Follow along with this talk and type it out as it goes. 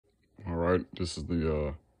Alright, this is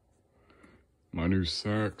the, my new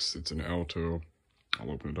sax. It's an alto. I'll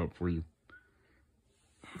open it up for you.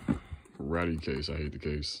 Ratty case, I hate the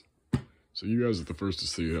case. So you guys are the first to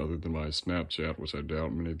see it other than my Snapchat, which I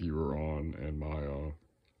doubt many of you are on, and my,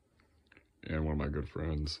 and one of my good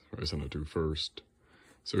friends who I sent it to first.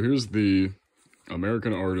 So here's the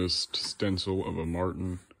American Artist stencil of a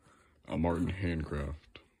Martin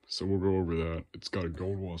Handcraft. So we'll go over that. It's got a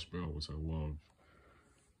gold wash bell, which I love.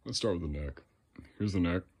 Let's start with the neck. Here's the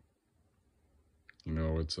neck. You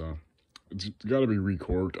know, it's got to be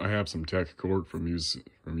recorked. I have some tech cork from Music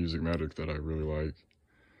Magic that I really like.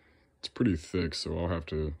 It's pretty thick, so I'll have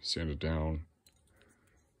to sand it down.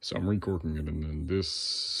 So I'm recorking it, and then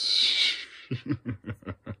this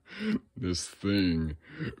this thing.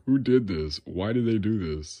 Who did this? Why did they do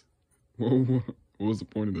this? What was the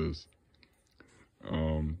point of this?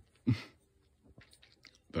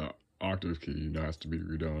 The octave key has to be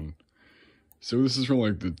redone. So this is from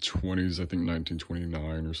like the 20s, I think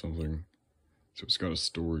 1929 or something. So it's got a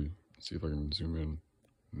story. Let's see if I can zoom in.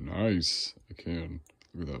 Nice, I can.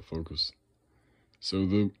 Look at that focus. So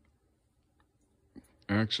the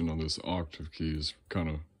action on this octave key is kind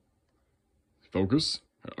of... Focus?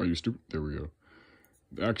 Are you stupid? There we go.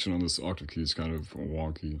 The action on this octave key is kind of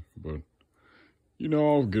wonky, but you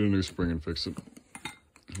know, I'll get a new spring and fix it.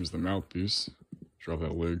 Here's the mouthpiece. Drop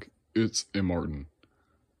that leg. It's a Martin.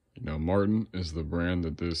 You know, Martin is the brand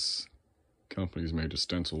that this company's made a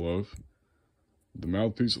stencil of. The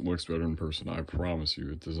mouthpiece looks better in person, I promise you.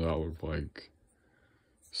 It does not look like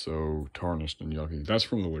so tarnished and yucky. That's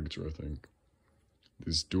from the ligature, I think.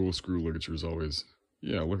 These dual screw ligatures always...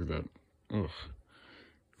 Yeah, look at that. Ugh.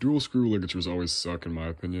 Dual screw ligatures always suck, in my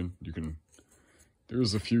opinion.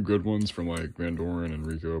 There's a few good ones from like Van Doren and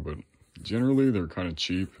Rico, but generally they're kind of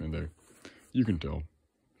cheap, and you can tell.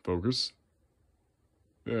 Focus.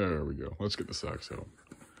 There we go. Let's get the sax out.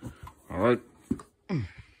 Alright.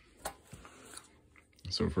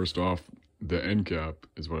 So first off, the end cap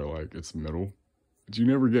is what I like. It's metal. But you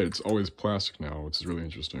never get it. It's always plastic now, which is really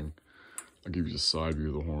interesting. I'll give you a side view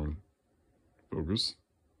of the horn. Focus.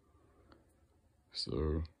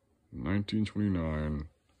 So, 1929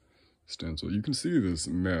 stencil. You can see this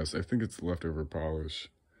mess. I think it's leftover polish.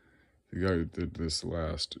 The guy who did this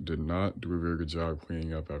last did not do a very good job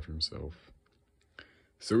cleaning up after himself.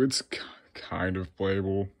 So it's kind of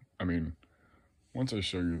playable. I mean, once I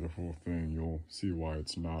show you the full thing, you'll see why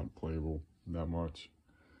it's not playable that much.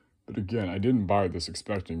 But again, I didn't buy this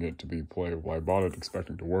expecting it to be playable. I bought it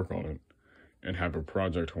expecting to work on it and have a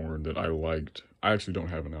project horn that I liked. I actually don't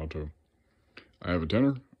have an alto. I have a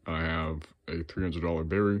tenor. I have a $300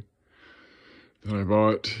 Berry that I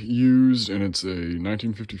bought used, and it's a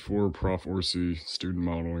 1954 Prof. Orsi student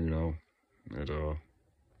model, you know. It,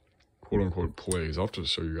 quote-unquote plays. I'll have to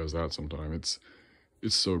show you guys that sometime. It's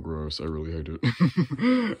so gross. I really hate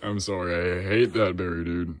it. I'm sorry. I hate that berry,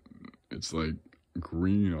 dude. It's like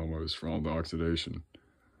green almost from all the oxidation.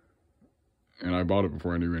 And I bought it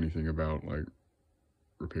before I knew anything about like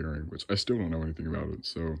repairing, which I still don't know anything about it.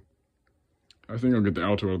 So I think I'll get the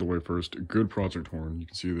alto out of the way first. A good project horn. You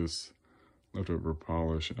can see this leftover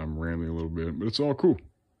polish, and I'm rambling a little bit, but it's all cool.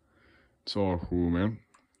 It's all cool, man.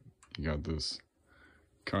 You got this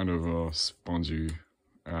kind of spongy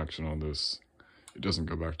action on this. It doesn't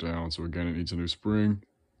go back down, so again, it needs a new spring.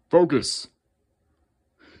 Focus!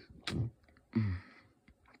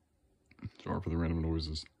 Sorry for the random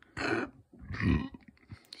noises.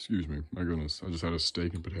 Excuse me, my goodness. I just had a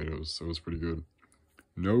steak and potatoes, so it's pretty good.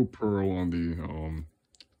 No pearl on the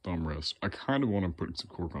thumb rest. I kind of want to put some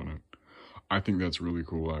cork on it. I think that's really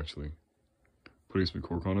cool, actually. Putting some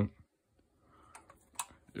cork on it.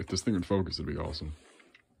 If this thing would focus, it'd be awesome.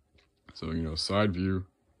 So, you know, side view.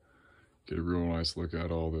 Get a real nice look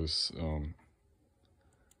at all this. You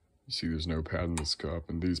see there's no pad in this cup,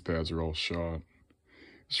 and these pads are all shot.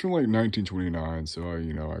 It's from like 1929, so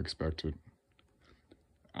I expect it.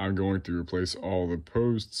 I'm going to replace all the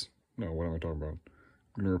posts. No, what am I talking about?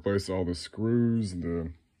 I'm going to replace all the screws,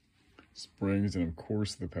 the springs, and of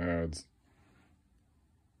course the pads.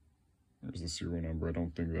 There's the serial number. I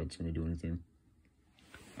don't think that's going to do anything.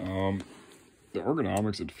 The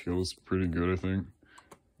ergonomics, it feels pretty good, I think.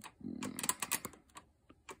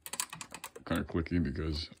 Kind of clicky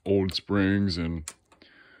because old springs, and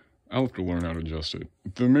I'll have to learn how to adjust it.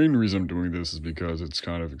 The main reason I'm doing this is because it's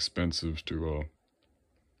kind of expensive to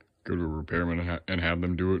go to a repairman and have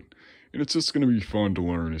them do it. And it's just going to be fun to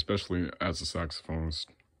learn, especially as a saxophonist.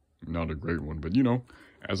 Not a great one, but you know,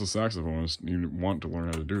 as a saxophonist, you want to learn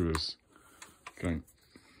how to do this. Okay.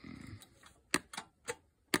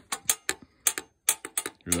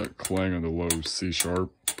 Hear that clang on the low C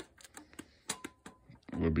sharp.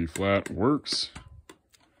 Low B flat works.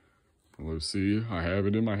 Low C, I have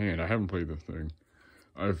it in my hand. I haven't played the thing.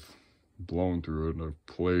 I've blown through it and I've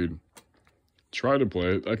tried to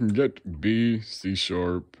play it. I can get B, C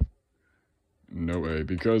sharp, no A,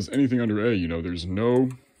 because anything under A, you know, there's no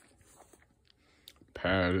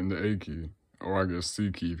pad in the A key, or I guess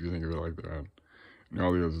C key if you think of it like that. And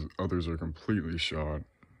all the others are completely shot.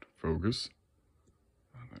 Focus.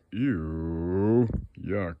 Ew,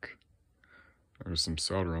 yuck. There's some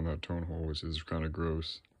solder on that tone hole, which is kind of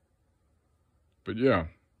gross. But yeah,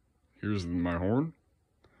 here's my horn.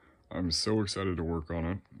 I'm so excited to work on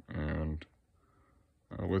it, and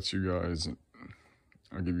I'll give you guys an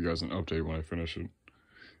update when I finish it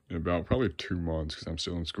in about probably 2 months, because I'm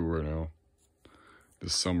still in school right now.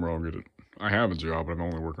 This summer I'll get it. I have a job, but I'm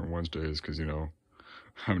only working Wednesdays because, you know,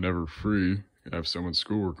 I'm never free. I have so much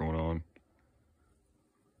schoolwork going on.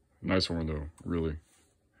 Nice horn though, really.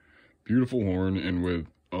 Beautiful horn, and with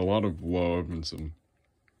a lot of love and some,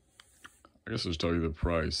 I guess I'll just tell you the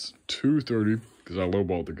price. $230, because I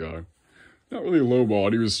lowballed the guy. Not really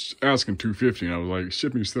lowballed, he was asking $250, and I was like,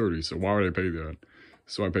 shipping's $30, so why would I pay that?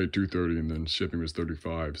 So I paid $230, and then shipping was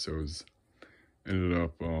 $35, so it ended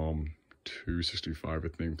up $265, I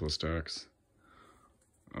think, plus tax.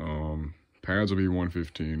 Pads will be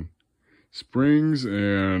 $115. Springs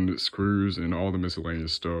and screws and all the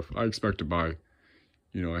miscellaneous stuff, I expect to buy.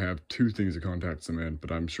 You know, I have 2 things of contact cement,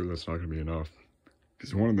 but I'm sure that's not going to be enough,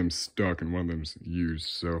 because one of them's stuck and one of them's used,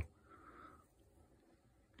 so,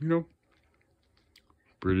 you know,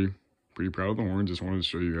 pretty proud of the horn. Just wanted to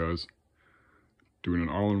show you guys. Doing an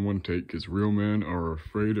all-in-one take, because real men are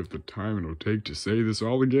afraid of the time it'll take to say this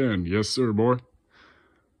all again. Yes, sir, boy.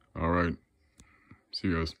 All right. See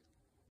you guys.